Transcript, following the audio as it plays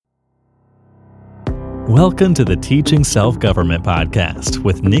Welcome to the Teaching Self-Government Podcast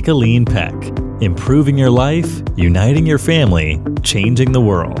with Nicolene Peck. Improving your life, uniting your family, changing the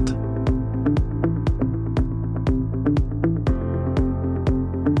world.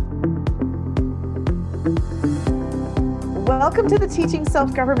 Welcome to the Teaching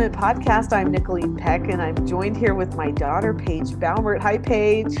Self-Government Podcast. I'm Nicolene Peck, and I'm joined here with my daughter, Paige Baumert. Hi,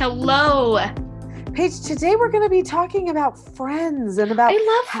 Paige. Hello. Paige, today we're going to be talking about friends and about... I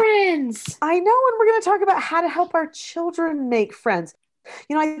love friends. I know, and we're going to talk about how to help our children make friends.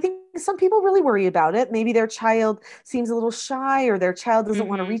 You know, I think some people really worry about it. Maybe their child seems a little shy or their child doesn't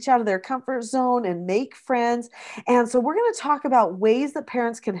want to reach out of their comfort zone and make friends. And so we're going to talk about ways that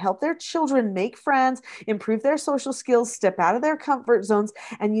parents can help their children make friends, improve their social skills, step out of their comfort zones.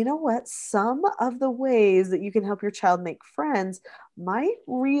 And you know what? Some of the ways that you can help your child make friends might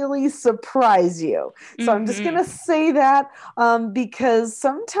really surprise you. So I'm just going to say that because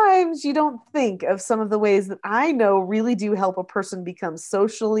sometimes you don't think of some of the ways that I know really do help a person become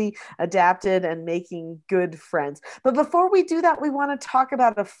socially adapted and making good friends. But before we do that, we want to talk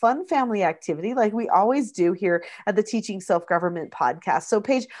about a fun family activity like we always do here at the Teaching Self-Government Podcast. So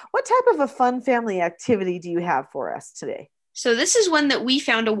Paige, what type of a fun family activity do you have for us today? So this is one that we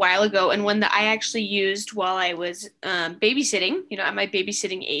found a while ago and one that I actually used while I was babysitting, at my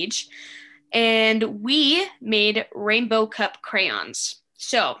babysitting age. And we made rainbow cup crayons.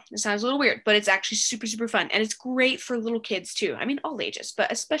 So it sounds a little weird, but it's actually super, super fun. And it's great for little kids too. I mean, all ages, but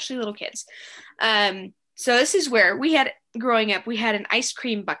especially little kids. So this is where growing up, we had an ice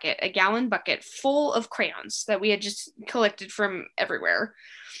cream bucket, a gallon bucket full of crayons that we had just collected from everywhere.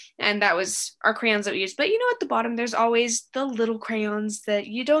 And that was our crayons that we used. But at the bottom, there's always the little crayons that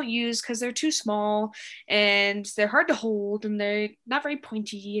you don't use because they're too small and they're hard to hold and they're not very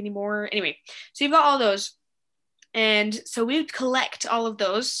pointy anymore. Anyway, so you've got all those. And so we would collect all of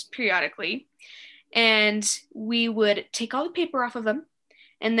those periodically. And we would take all the paper off of them.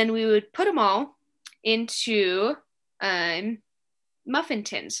 And then we would put them all into muffin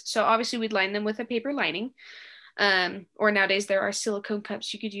tins. So obviously we'd line them with a paper lining. Or nowadays there are silicone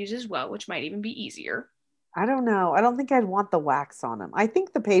cups you could use as well, which might even be easier. I don't know. I don't think I'd want the wax on them. I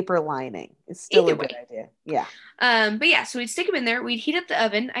think the paper lining is still a good idea. Yeah. But yeah, so we'd stick them in there. We'd heat up the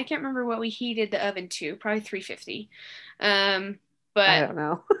oven. I can't remember what we heated the oven to, probably 350. But I don't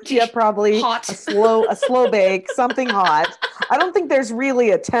know. Yeah, probably hot. a slow bake, something hot. I don't think there's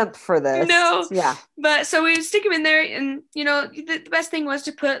really a temp for this. No. Yeah. But so we would stick them in there and, the best thing was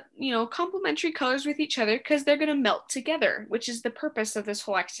to put, complementary colors with each other because they're going to melt together, which is the purpose of this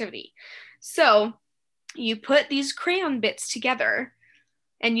whole activity. So you put these crayon bits together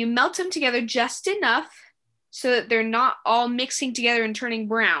and you melt them together just enough so that they're not all mixing together and turning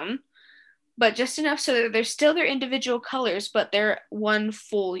brown, but just enough so that they're still their individual colors, but they're one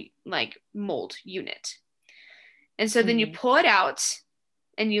full mold unit. And so then you pull it out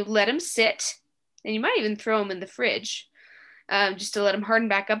and you let them sit, and you might even throw them in the fridge just to let them harden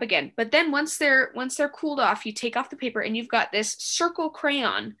back up again. But then once they're cooled off, you take off the paper and you've got this circle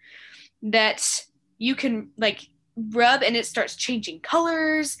crayon that you can rub and it starts changing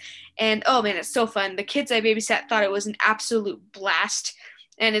colors. And oh man, it's so fun. The kids I babysat thought it was an absolute blast.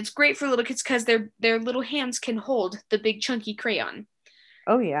 And it's great for little kids because their little hands can hold the big chunky crayon.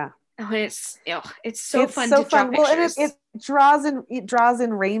 Oh yeah. Oh, it's so fun to draw pictures. Well, and it draws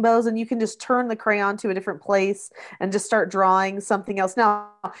in rainbows, and you can just turn the crayon to a different place and just start drawing something else. Now,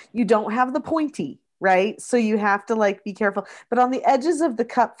 you don't have the pointy, right? So you have to be careful. But on the edges of the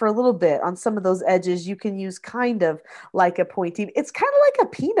cup for a little bit, on some of those edges, you can use kind of like a pointy. It's kind of like a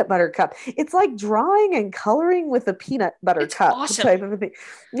peanut butter cup. It's like drawing and coloring with a peanut butter cup awesome. Type of a thing.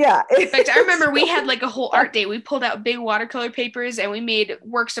 Yeah. In fact, I remember we had a whole art day. We pulled out big watercolor papers and we made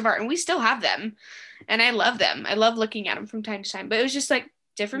works of art, and we still have them. And I love them. I love looking at them from time to time. But it was just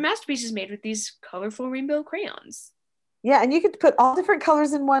different masterpieces made with these colorful rainbow crayons. Yeah, and you could put all different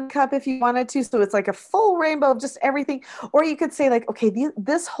colors in one cup if you wanted to. So it's like a full rainbow of just everything. Or you could say okay,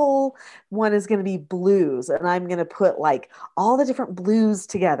 this whole one is going to be blues. And I'm going to put all the different blues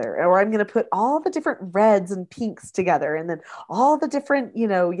together. Or I'm going to put all the different reds and pinks together. And then all the different,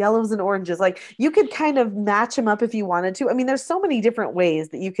 yellows and oranges. You could kind of match them up if you wanted to. I mean, there's so many different ways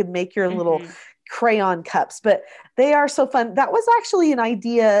that you could make your little crayon cups. But they are so fun. That was actually an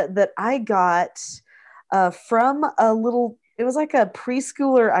idea that I got from it was like a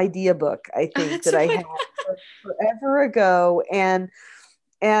preschooler idea book, I think, that I had forever ago. And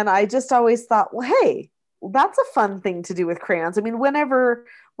I just always thought, well, hey, that's a fun thing to do with crayons. I mean, whenever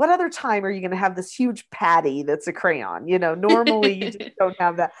what other time are you going to have this huge patty that's a crayon? Normally you just don't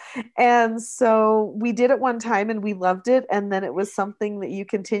have that. And so we did it one time and we loved it. And then it was something that you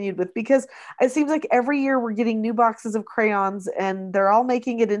continued with, because it seems like every year we're getting new boxes of crayons and they're all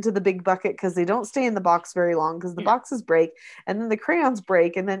making it into the big bucket because they don't stay in the box very long because the boxes break and then the crayons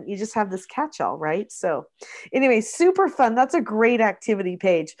break and then you just have this catch-all, right? So anyway, super fun. That's a great activity,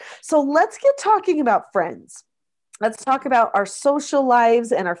 Paige. So let's get talking about friends. Let's talk about our social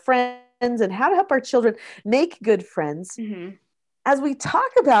lives and our friends and how to help our children make good friends. Mm-hmm. As we talk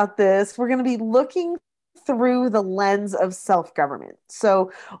about this, we're going to be looking through the lens of self-government.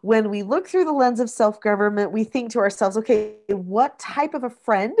 So when we look through the lens of self-government, we think to ourselves, okay, what type of a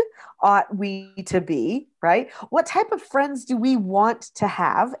friend ought we to be, right? What type of friends do we want to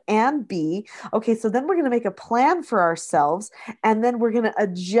have and be? Okay, so then we're going to make a plan for ourselves, and then we're going to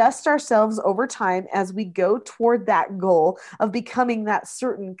adjust ourselves over time as we go toward that goal of becoming that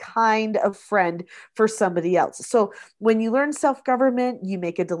certain kind of friend for somebody else. So when you learn self-government, you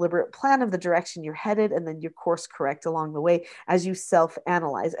make a deliberate plan of the direction you're headed, and then you course correct along the way as you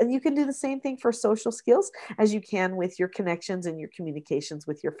self-analyze. And you can do the same thing for social skills as you can with your connections and your communications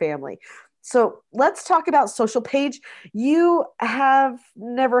with your family. So let's talk about social. Paige. You have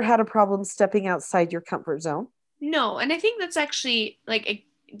never had a problem stepping outside your comfort zone. No, and I think that's actually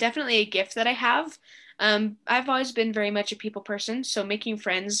definitely a gift that I have. I've always been very much a people person, so making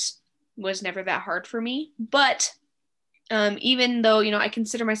friends was never that hard for me. But even though, I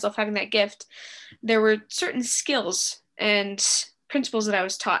consider myself having that gift, there were certain skills and principles that I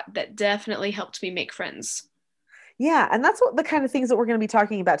was taught that definitely helped me make friends. Yeah, and that's what the kind of things that we're going to be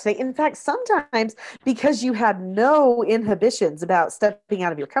talking about today. In fact, sometimes because you had no inhibitions about stepping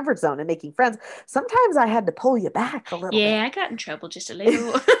out of your comfort zone and making friends, sometimes I had to pull you back a little bit. Yeah, I got in trouble just a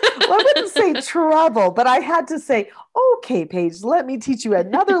little. Well, I wouldn't say trouble, but I had to say, okay, Paige, let me teach you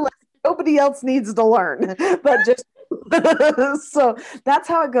another lesson nobody else needs to learn, but just so that's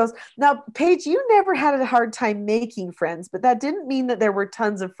how it goes. Now, Paige, you never had a hard time making friends, but that didn't mean that there were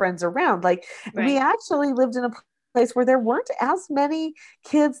tons of friends around. Like we actually lived in a place where there weren't as many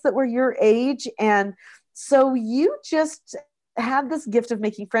kids that were your age. And so you just had this gift of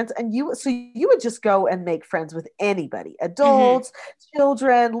making friends, and you would just go and make friends with anybody, adults,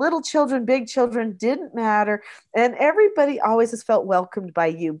 children, little children, big children, didn't matter. And everybody always has felt welcomed by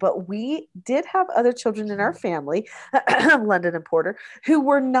you. But we did have other children in our family, London and Porter, who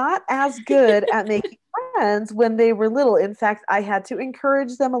were not as good at making friends when they were little. In fact, I had to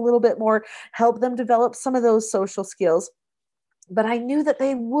encourage them a little bit more, help them develop some of those social skills. But I knew that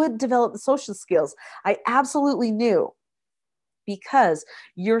they would develop the social skills. I absolutely knew, because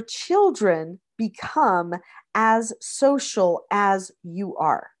your children become as social as you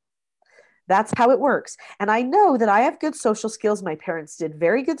are. That's how it works. And I know that I have good social skills. My parents did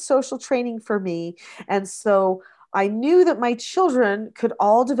very good social training for me. And so I knew that my children could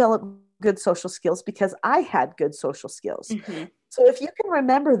all develop good social skills because I had good social skills. Mm-hmm. So if you can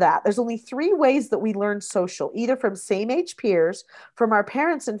remember that, there's only 3 ways that we learn social, either from same age peers, from our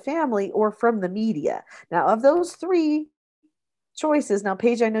parents and family, or from the media. Now, of those 3 choices, now,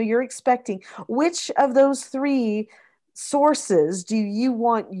 Paige, I know you're expecting, which of those 3 sources do you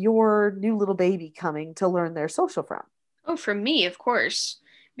want your new little baby coming to learn their social from? Oh, from me, of course,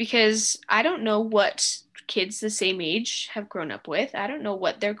 because I don't know what kids the same age have grown up with. I don't know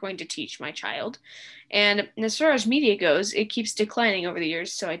what they're going to teach my child. And as far as media goes, it keeps declining over the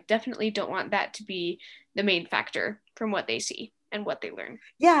years. So I definitely don't want that to be the main factor from what they see and what they learn.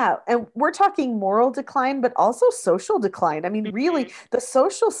 Yeah. And we're talking moral decline, but also social decline. I mean, really, the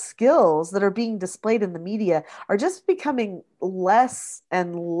social skills that are being displayed in the media are just becoming less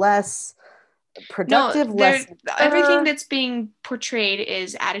and less productive. Everything that's being portrayed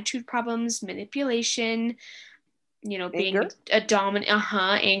is attitude problems, manipulation, being anger.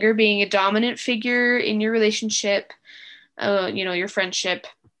 Anger, being a dominant figure in your relationship, your friendship.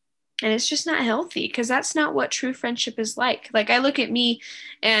 And it's just not healthy, because that's not what true friendship is like. Like, I look at me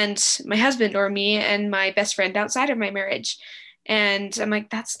and my husband, or me and my best friend outside of my marriage, and I'm like,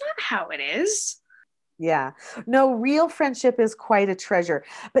 that's not how it is. Yeah. No, real friendship is quite a treasure.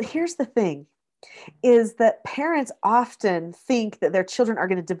 But here's the thing, is that parents often think that their children are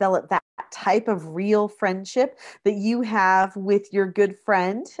going to develop that type of real friendship that you have with your good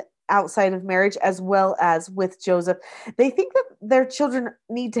friend outside of marriage, as well as with Joseph. They think that their children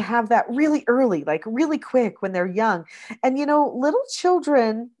need to have that really early, like really quick when they're young. And, little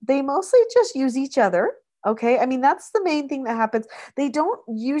children, they mostly just use each other. Okay. I mean, that's the main thing that happens. They don't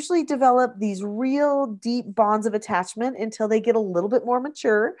usually develop these real deep bonds of attachment until they get a little bit more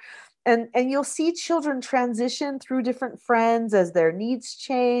mature. And you'll see children transition through different friends as their needs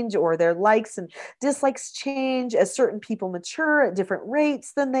change or their likes and dislikes change, as certain people mature at different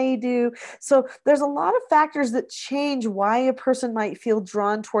rates than they do. So there's a lot of factors that change why a person might feel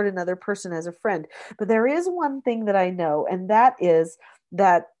drawn toward another person as a friend. But there is one thing that I know, and that is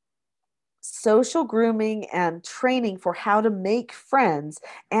that social grooming and training for how to make friends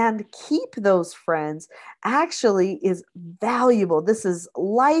and keep those friends actually is valuable. This is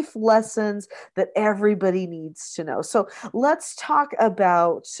life lessons that everybody needs to know. So let's talk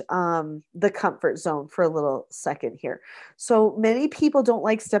about the comfort zone for a little second here. So many people don't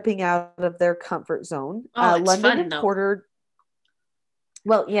like stepping out of their comfort zone. Oh, it's London fun and though. Porter,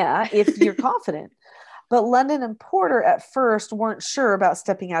 well, yeah, if you're confident. But London and Porter at first weren't sure about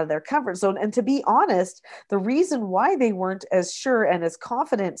stepping out of their comfort zone. And to be honest, the reason why they weren't as sure and as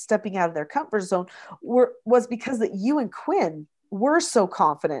confident stepping out of their comfort zone was because that you and Quinn were so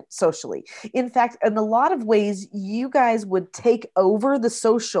confident socially. In fact, in a lot of ways, you guys would take over the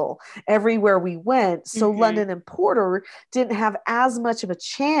social everywhere we went. So London and Porter didn't have as much of a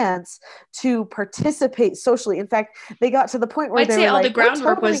chance to participate socially. In fact, they got to the point where I'd they say were all like, the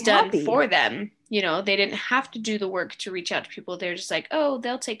groundwork totally was done happy. for them. You know, they didn't have to do the work to reach out to people. They're just like, oh,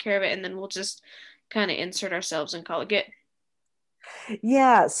 they'll take care of it. And then we'll just kind of insert ourselves and call it good.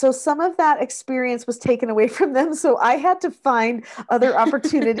 Yeah, so some of that experience was taken away from them. So I had to find other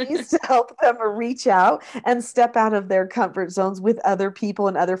opportunities to help them reach out and step out of their comfort zones with other people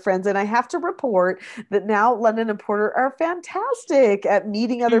and other friends. And I have to report that now London and Porter are fantastic at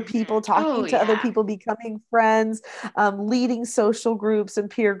meeting other people, talking Oh, to other yeah. people, becoming friends, leading social groups and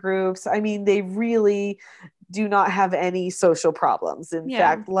peer groups. I mean, they really do not have any social problems. In Yeah.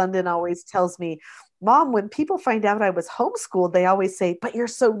 fact, London always tells me, Mom, when people find out I was homeschooled, they always say, but you're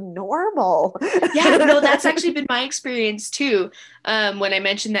so normal. Yeah, no, that's actually been my experience too. When I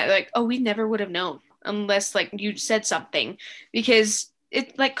mentioned that, like, oh, we never would have known unless like you said something, because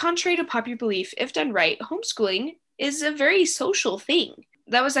it, like, contrary to popular belief, if done right, homeschooling is a very social thing.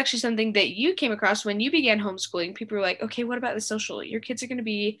 That was actually something that you came across when you began homeschooling. People were like, okay, what about the social? Your kids are going to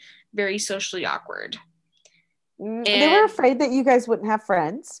be very socially awkward. They were And afraid that you guys wouldn't have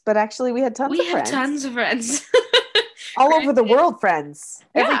friends, but actually we had tons we of had friends tons of friends. all over the Granted, world, friends.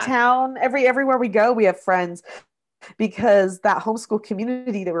 Every yeah, town, everywhere we go, we have friends because that homeschool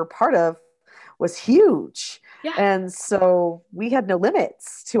community that we're part of was huge. yeah. And so we had no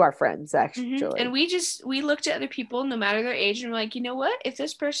limits to our friends, And actually. we looked at other people, no matter their age, and we're like, you know what? If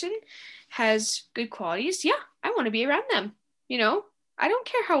this person has good qualities, yeah, I want to be around them. You know, I don't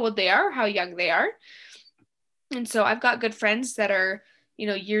care how old they are or how young they are. And so I've got good friends that are, you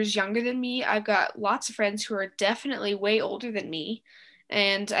know, years younger than me. I've got lots of friends who are definitely way older than me.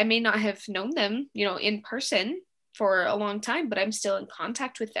 And I may not have known them, you know, in person for a long time, but I'm still in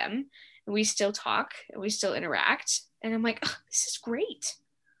contact with them. And we still talk and we still interact. And I'm like, oh, this is great.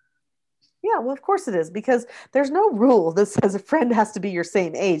 Yeah, well, of course it is, because there's no rule that says a friend has to be your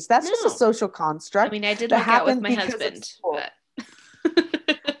same age. That's just a No. social I construct mean, I did that look out with happened my because of husband, school. but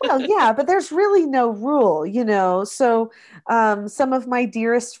Well, yeah, but there's really no rule, you know. So some of my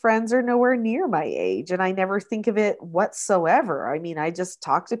dearest friends are nowhere near my age, and I never think of it whatsoever. I mean, I just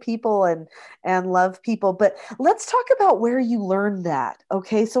talk to people and love people. But let's talk about where you learned that.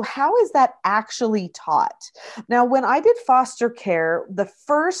 Okay, so how is that actually taught? Now, when I did foster care, the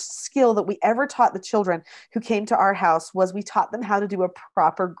first skill that we ever taught the children who came to our house was we taught them how to do a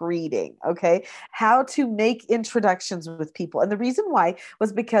proper greeting. Okay, how to make introductions with people, and the reason why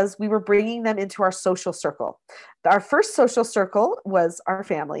was because we were bringing them into our social circle. Our first social circle was our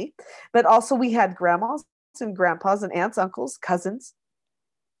family, but also we had grandmas and grandpas and aunts, uncles, cousins.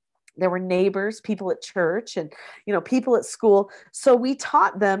 There were neighbors, people at church, and people at school. So we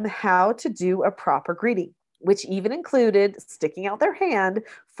taught them how to do a proper greeting, which even included sticking out their hand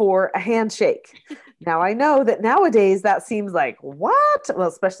for a handshake. Now I know that nowadays that seems like what? Well,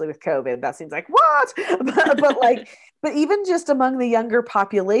 especially with COVID, that seems like what? But even just among the younger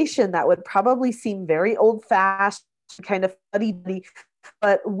population, that would probably seem very old-fashioned, kind of fuddy-duddy.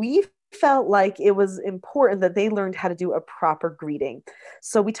 But we felt like it was important that they learned how to do a proper greeting.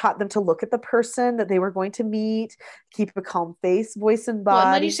 So we taught them to look at the person that they were going to meet, keep a calm face, voice, and well,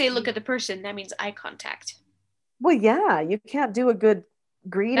 and when you body. say look at the person, that means eye contact. Well, yeah, you can't do a good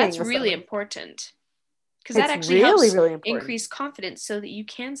greeting That's with really somebody. important because that It's actually really, helps really important. increase confidence so that you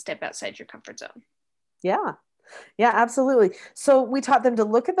can step outside your comfort zone. Yeah. Yeah, absolutely. So we taught them to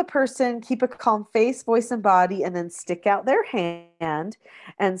look at the person, keep a calm face, voice, and body, and then stick out their hand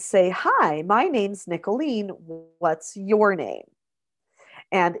and say, "Hi, my name's Nicolene. What's your name?"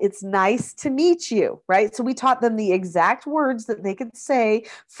 and it's nice to meet you, right? So we taught them the exact words that they could say,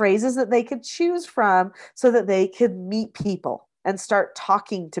 phrases that they could choose from so that they could meet people and start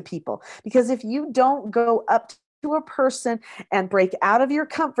talking to people. Because if you don't go up to a person and break out of your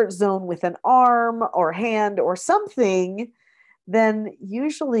comfort zone with an arm or hand or something, then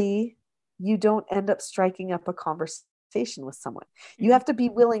usually you don't end up striking up a conversation with someone. You have to be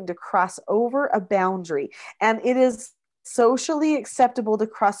willing to cross over a boundary. And it is socially acceptable to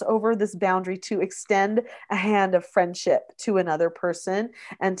cross over this boundary to extend a hand of friendship to another person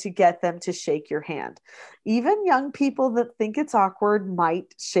and to get them to shake your hand. Even young people that think it's awkward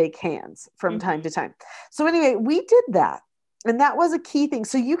might shake hands from time to time. So anyway, we did that. And that was a key thing.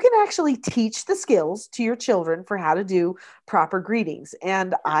 So you can actually teach the skills to your children for how to do proper greetings.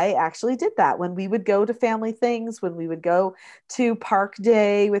 And I actually did that when we would go to family things, when we would go to park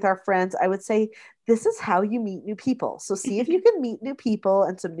day with our friends. I would say, this is how you meet new people. So see if you can meet new people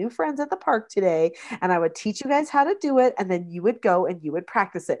and some new friends at the park today. And I would teach you guys how to do it. And then you would go and you would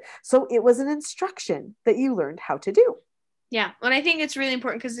practice it. So it was an instruction that you learned how to do. Yeah. And I think it's really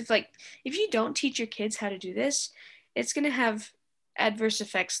important because if you don't teach your kids how to do this, it's going to have adverse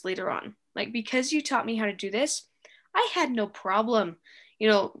effects later on. Like, because you taught me how to do this, I had no problem,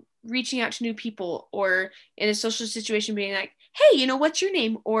 reaching out to new people or in a social situation being like, hey, what's your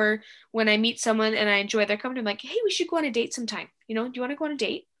name? Or when I meet someone and I enjoy their company, I'm like, hey, we should go on a date sometime. Do you want to go on a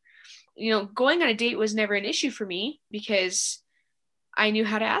date? Going on a date was never an issue for me because I knew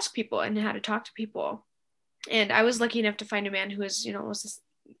how to ask people and how to talk to people. And I was lucky enough to find a man who was,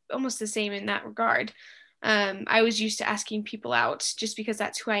 almost the same in that regard. I was used to asking people out just because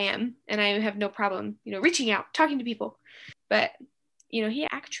that's who I am. And I have no problem, reaching out, talking to people. But, he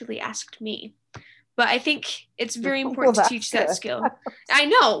actually asked me. But I think it's very important to teach that skill. I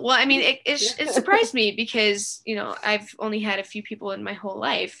know. Well, I mean, it surprised me because, I've only had a few people in my whole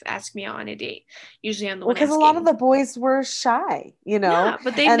life ask me out on a date. Usually I'm the one asking. Because a lot of the boys were shy, Yeah,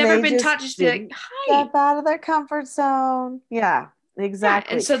 but they've never been taught just to be like, hi. Step out of their comfort zone. Yeah, exactly.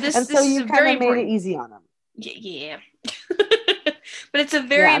 Yeah, and so this you kind of made it easy on them. Yeah. But it's a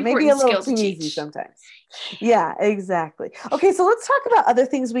very important maybe a little skill too to easy teach. Sometimes. Yeah, exactly. Okay, so let's talk about other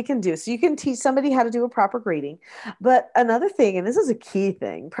things we can do. So you can teach somebody how to do a proper greeting. But another thing, and this is a key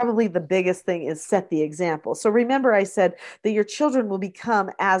thing, probably the biggest thing, is set the example. So remember, I said that your children will become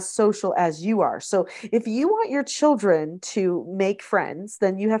as social as you are. So if you want your children to make friends,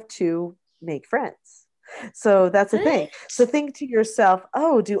 then you have to make friends. So that's the thing. So think to yourself,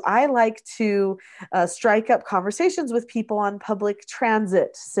 oh, do I like to strike up conversations with people on public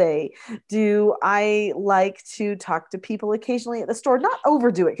transit, say? Do I like to talk to people occasionally at the store? Not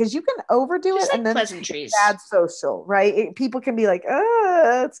overdo it, because you can overdo just it and then pleasantries. Bad social, right? People can be like,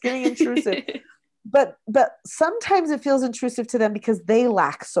 it's getting intrusive. But sometimes it feels intrusive to them because they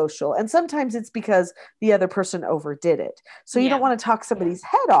lack social. And sometimes it's because the other person overdid it. So you don't want to talk somebody's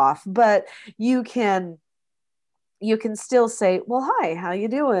head off, but you can still say, well, hi, how you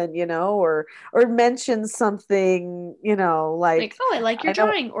doing? Or mention something, like, oh, I like your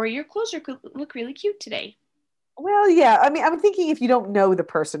drawing, or your clothes look really cute today. Well, yeah. I mean, I'm thinking if you don't know the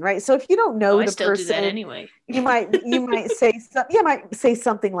person, right? So if you don't know the person, do that anyway. you might say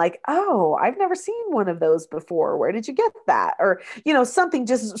something like, "Oh, I've never seen one of those before. Where did you get that?" Or something,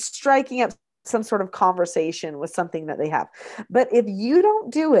 just striking up some sort of conversation with something that they have. But if you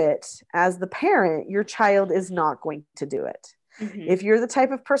don't do it as the parent, your child is not going to do it. Mm-hmm. If you're the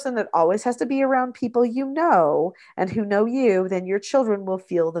type of person that always has to be around people and who know you, then your children will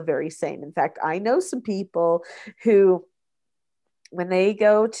feel the very same. In fact, I know some people who, when they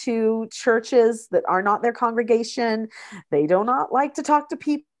go to churches that are not their congregation, they do not like to talk to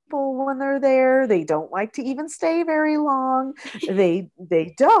people when they're there. They don't like to even stay very long. They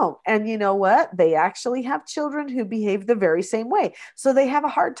don't. And you know what? They actually have children who behave the very same way. So they have a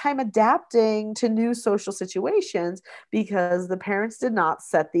hard time adapting to new social situations because the parents did not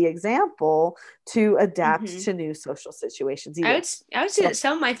set the example to adapt to new social situations either. I would say that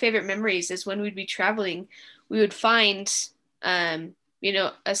some of my favorite memories is when we'd be traveling, we would find a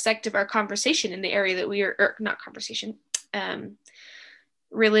sect of our conversation in the area that we are, not conversation,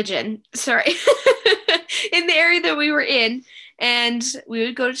 religion, sorry, in the area that we were in, and we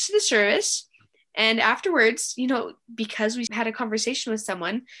would go to the service, and afterwards, because we had a conversation with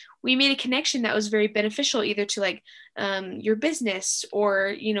someone, we made a connection that was very beneficial, either to like your business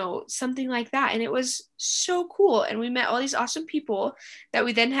or something like that. And it was so cool, and we met all these awesome people that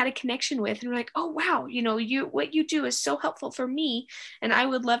we then had a connection with, and we're like, oh wow, what you do is so helpful for me, and I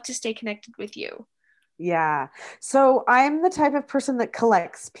would love to stay connected with you. Yeah. So I'm the type of person that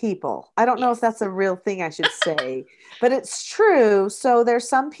collects people. I don't know if Yes. that's a real thing I should say, but it's true. So there's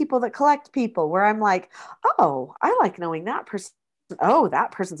some people that collect people where I'm like, oh, I like knowing that person. Oh,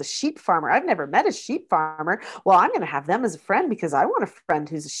 that person's a sheep farmer. I've never met a sheep farmer. Well, I'm going to have them as a friend because I want a friend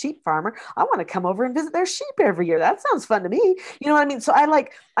who's a sheep farmer. I want to come over and visit their sheep every year. That sounds fun to me. You know what I mean? So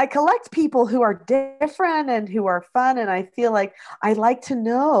I collect people who are different and who are fun. And I feel like I like to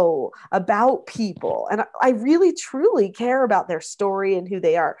know about people and I really truly care about their story and who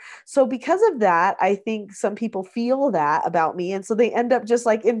they are. So because of that, I think some people feel that about me. And so they end up just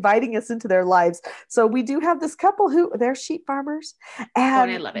like inviting us into their lives. So we do have this couple who they're sheep farmers Oh,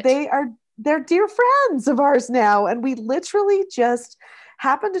 and I and love it. they're dear friends of ours now. And we literally just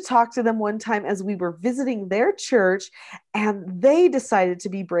happened to talk to them one time as we were visiting their church and they decided to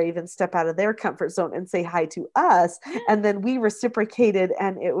be brave and step out of their comfort zone and say hi to us. Yeah. And then we reciprocated,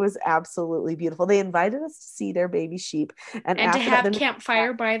 and it was absolutely beautiful. They invited us to see their baby sheep, and And to after that, have then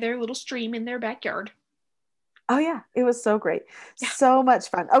campfire by their little stream in their backyard. oh yeah, it was so great, Yeah. so much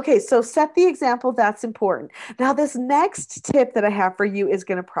fun. Okay, so set the example. That's important. Now, this next tip that I have for you is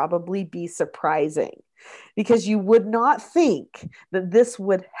going to probably be surprising because you would not think that this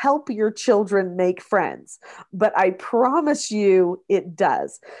would help your children make friends, but I promise you it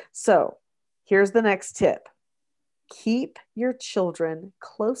does. So here's the next tip. Keep your children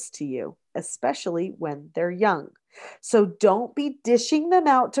close to you, especially when they're young. So don't be dishing them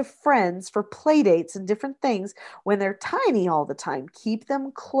out to friends for play dates and different things when they're tiny all the time. Keep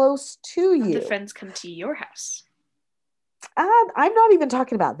them close to Have the you. friends come to your house. And I'm not even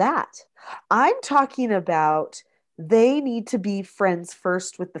talking about that. I'm talking about they need to be friends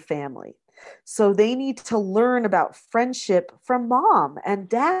first with the family. So they need to learn about friendship from mom and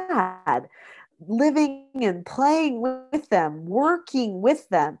dad, living and playing with them, working with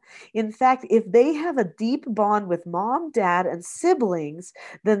them. In fact, if they have a deep bond with mom, dad, and siblings,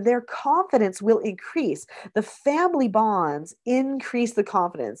 then their confidence will increase. The family bonds increase the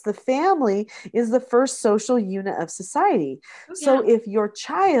confidence. The family is the first social unit of society. Oh, So yeah. if your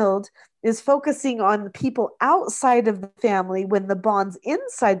child is focusing on the people outside of the family when the bonds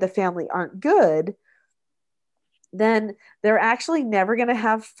inside the family aren't good, then they're actually never going to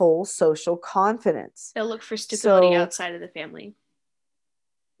have full social confidence. They'll look for stability So outside of the family.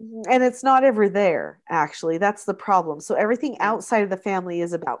 and it's not ever there, actually. That's the problem. So everything Yeah. outside of the family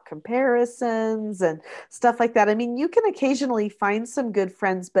is about comparisons and stuff like that. I mean, you can occasionally find some good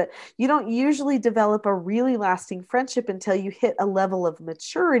friends, but you don't usually develop a really lasting friendship until you hit a level of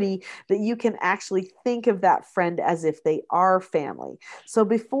maturity that you can actually think of that friend as if they are family. So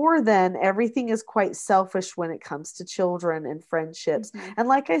before then, everything is quite selfish when it comes to children and friendships. Mhm. And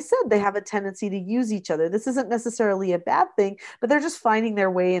like I said, they have a tendency to use each other. This isn't necessarily a bad thing, but they're just finding their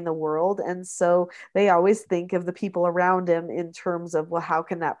way in the world. And so they always think of the people around him in terms of, well, how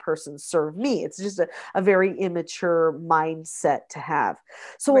can that person serve me? It's just a very immature mindset to have.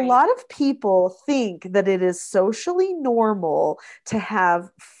 So a Right. lot of people think that it is socially normal to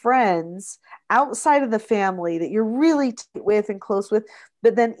have friends outside of the family that you're really tight with and close with,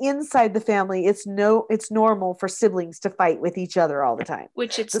 but then inside the family it's normal for siblings to fight with each other all the time.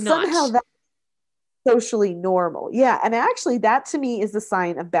 Which it's That not. somehow that socially normal. Yeah. And actually, that to me is the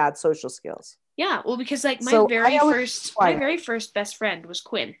sign of bad social skills. Yeah, well, because like So I always my quiet. very first best friend was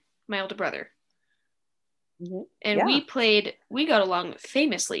Quinn, my older brother. Mhm. And Yeah. we got along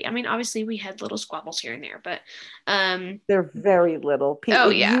famously. I mean, obviously we had little squabbles here and there, but They're very little. oh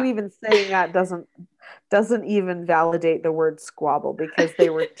You yeah. even saying that doesn't even validate the word squabble because they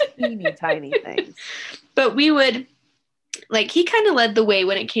were teeny tiny things. But we would like he kind of led the way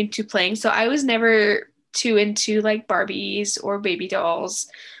when it came to playing. So I was never too into like Barbies or baby dolls.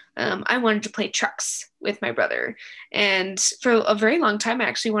 I wanted to play trucks with my brother. And for a very long time, I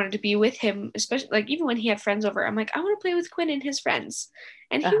actually wanted to be with him, especially like even when he had friends over. I'm like, I want to play with Quinn and his friends.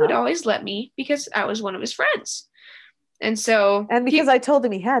 And he would Uh-huh. always let me because I was one of his friends. And so And because I told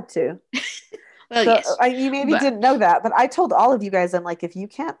him he had to. well, So yes, you maybe but didn't know that, but I told all of you guys, I'm like, if you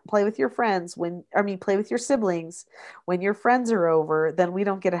can't play with your friends play with your siblings when your friends are over, then we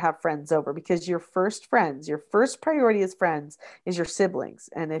don't get to have friends over because your first priority as friends is your siblings.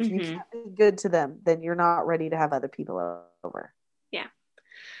 And if you mhm, can't be good to them, then you're not ready to have other people over. yeah.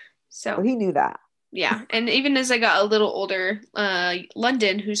 So So he knew that. yeah, and even as I got a little older,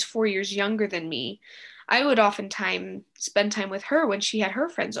 London, who's 4 years younger than me, I would oftentimes spend time with her when she had her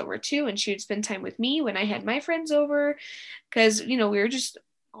friends over too, and she would spend time with me when I had my friends over, because we were just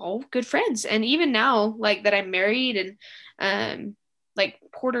all good friends. And even now, like that I'm married and like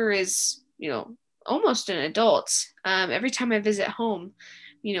Porter is, almost an adult. Every time I visit home,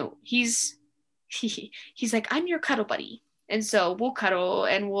 he's he's like, I'm your cuddle buddy. And so we'll cuddle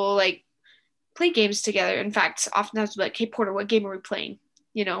and we'll like play games together. In fact, oftentimes we're like, hey Porter, what game are we playing?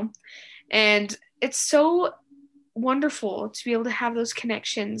 You know? And it's so wonderful to be able to have those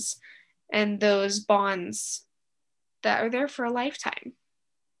connections and those bonds that are there for a lifetime.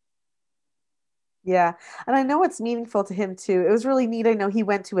 Yeah. And I know it's meaningful to him too. It was really neat. I know he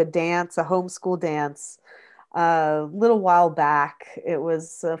went to a dance, a homeschool dance, a little while back. It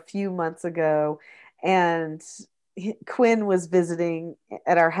was a few months ago. And Quinn was visiting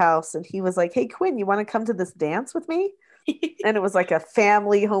at our house and he was like, hey, Quinn, you want to come to this dance with me? And it was like a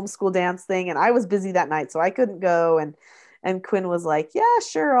family homeschool dance thing. And I was busy that night, so I couldn't go. And Quinn was like, yeah,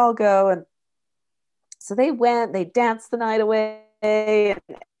 sure, I'll go. And so they went, they danced the night away.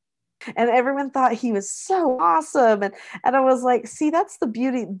 And everyone thought he was so awesome. And I was like, see, that's the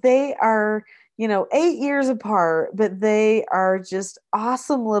beauty. They are, 8 years apart, but they are just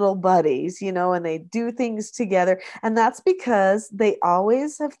awesome little buddies, and they do things together. And that's because they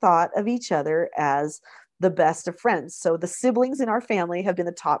always have thought of each other as the best of friends. So the siblings in our family have been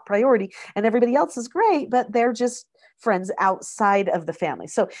the top priority, and everybody else is great, but they're just friends outside of the family.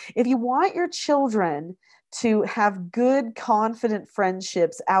 So if you want your children to have good, confident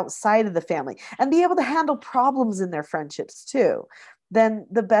friendships outside of the family and be able to handle problems in their friendships too, then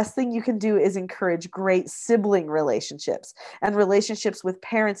the best thing you can do is encourage great sibling relationships and relationships with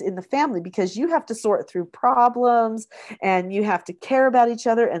parents in the family, because you have to sort through problems and you have to care about each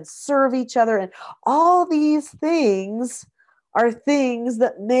other and serve each other. And all these things are things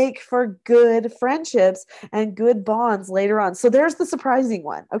that make for good friendships and good bonds later on. So there's the surprising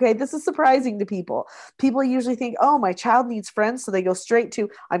one. Okay, this is surprising to people. People usually think, oh, my child needs friends. So they go straight to,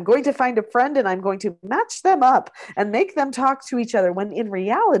 I'm going to find a friend and I'm going to match them up and make them talk to each other. When in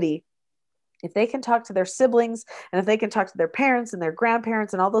reality, if they can talk to their siblings and if they can talk to their parents and their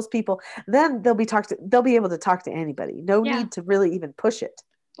grandparents and all those people, then they'll be able to talk to anybody. No need to really even push it.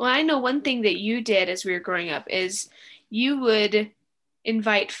 Well, I know one thing that you did as we were growing up is you would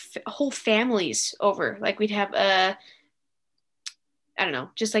invite whole families over. Like we'd have I don't know,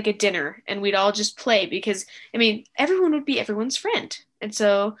 just like a dinner, and we'd all just play because, I mean, everyone would be everyone's friend. And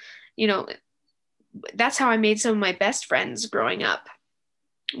so, that's how I made some of my best friends growing up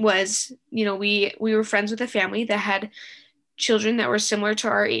was, we were friends with a family that had children that were similar to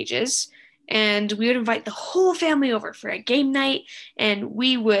our ages. And we would invite the whole family over for a game night. And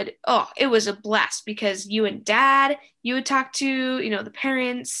it was a blast because you and dad, you would talk to, the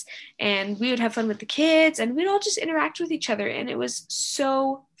parents, and we would have fun with the kids, and we'd all just interact with each other. And it was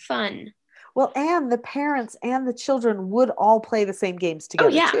so fun. Well, and the parents and the children would all play the same games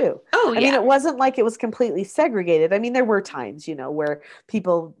together too. I mean, it wasn't like it was completely segregated. I mean, there were times, where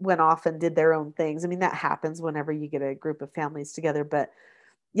people went off and did their own things. I mean, that happens whenever you get a group of families together, but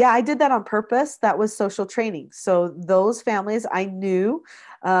yeah, I did that on purpose. That was social training. So those families I knew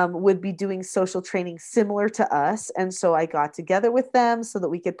would be doing social training similar to us. And so I got together with them so that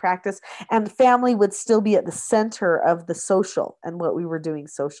we could practice, and family would still be at the center of the social and what we were doing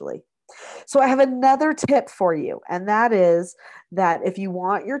socially. So I have another tip for you. And that is that if you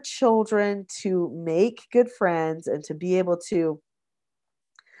want your children to make good friends and to be able to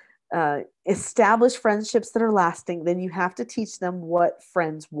establish friendships that are lasting, then you have to teach them what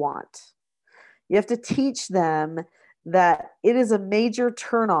friends want. You have to teach them that it is a major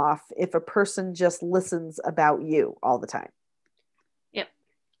turnoff if a person just listens about you all the time. Yep.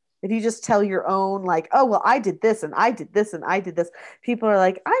 If you just tell your own, like, oh, well, I did this and I did this and I did this, people are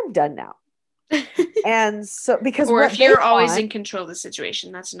like, I'm done now. And so, because or if you're always in control of the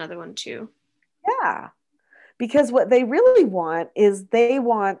situation, that's another one too. Yeah. Because what they really want is they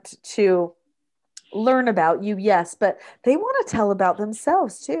want to learn about you, yes, but they want to tell about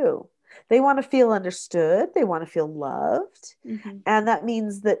themselves too. They want to feel understood. They want to feel loved. Mm-hmm. And that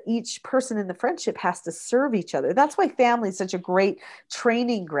means that each person in the friendship has to serve each other. That's why family is such a great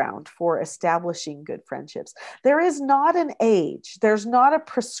training ground for establishing good friendships. There is not an age. There's not a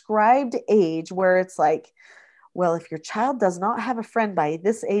prescribed age where it's like, well, if your child does not have a friend by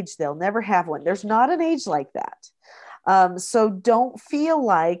this age, they'll never have one. There's not an age like that. So don't feel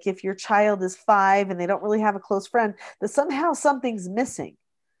like if your child is 5 and they don't really have a close friend, that somehow something's missing.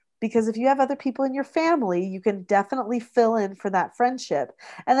 Because if you have other people in your family, you can definitely fill in for that friendship.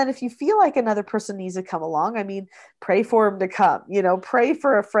 And then if you feel like another person needs to come along, I mean, pray for them to come, pray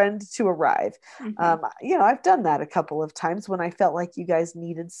for a friend to arrive. Mm-hmm. I've done that a couple of times when I felt like you guys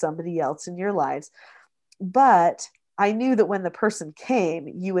needed somebody else in your lives. But I knew that when the person came,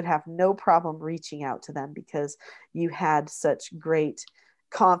 you would have no problem reaching out to them because you had such great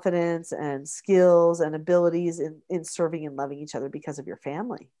confidence and skills and abilities in serving and loving each other because of your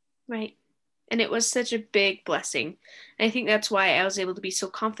family. Right. And it was such a big blessing. And I think that's why I was able to be so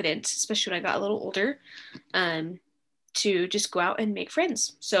confident, especially when I got a little older, to just go out and make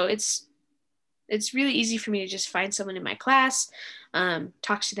friends. So it's really easy for me to just find someone in my class,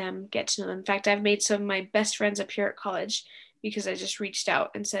 talk to them, get to know them. In fact, I've made some of my best friends up here at college because I just reached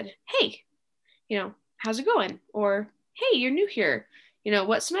out and said, hey, how's it going? Or, hey, you're new here.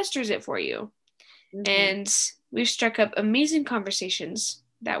 What semester is it for you? Mm-hmm. And we've struck up amazing conversations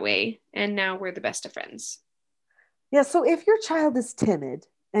that way. And now we're the best of friends. Yeah. So if your child is timid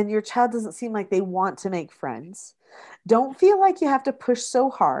and your child doesn't seem like they want to make friends, don't feel like you have to push so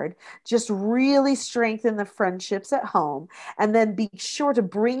hard. Just really strengthen the friendships at home, and then be sure to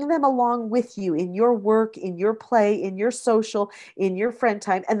bring them along with you in your work, in your play, in your social, in your friend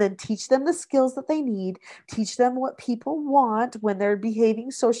time, and then teach them the skills that they need. Teach them what people want when they're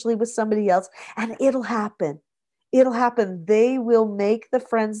behaving socially with somebody else, and it'll happen. It'll happen. They will make the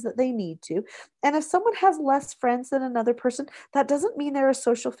friends that they need to. And if someone has less friends than another person, that doesn't mean they're a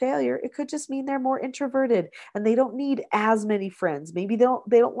social failure. It could just mean they're more introverted and they don't need as many friends. Maybe they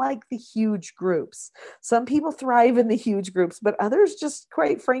don't like the huge groups. Some people thrive in the huge groups, but others just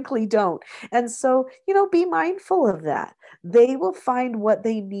quite frankly don't. And so, be mindful of that. They will find what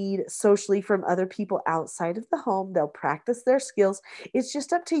they need socially from other people outside of the home. They'll practice their skills. It's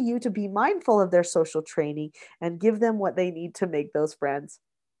just up to you to be mindful of their social training and give them what they need to make those friends.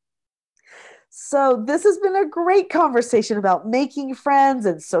 So this has been a great conversation about making friends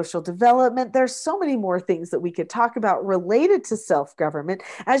and social development. There's so many more things that we could talk about related to self-government.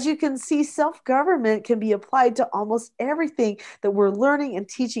 As you can see, self-government can be applied to almost everything that we're learning and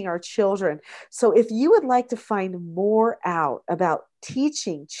teaching our children. So if you would like to find more out about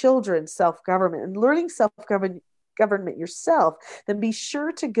teaching children self-government and learning self-government yourself, then be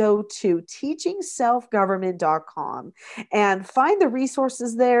sure to go to teachingselfgovernment.com and find the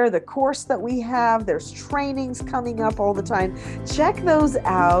resources there, the course that we have. There's trainings coming up all the time. Check those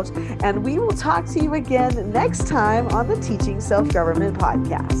out, and we will talk to you again next time on the Teaching Self-Government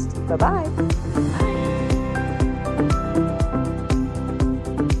podcast. Bye-bye.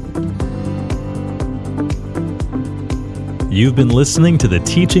 You've been listening to the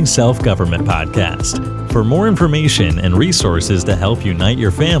Teaching Self-Government podcast. For more information and resources to help unite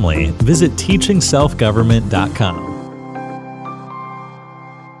your family, visit teachingselfgovernment.com.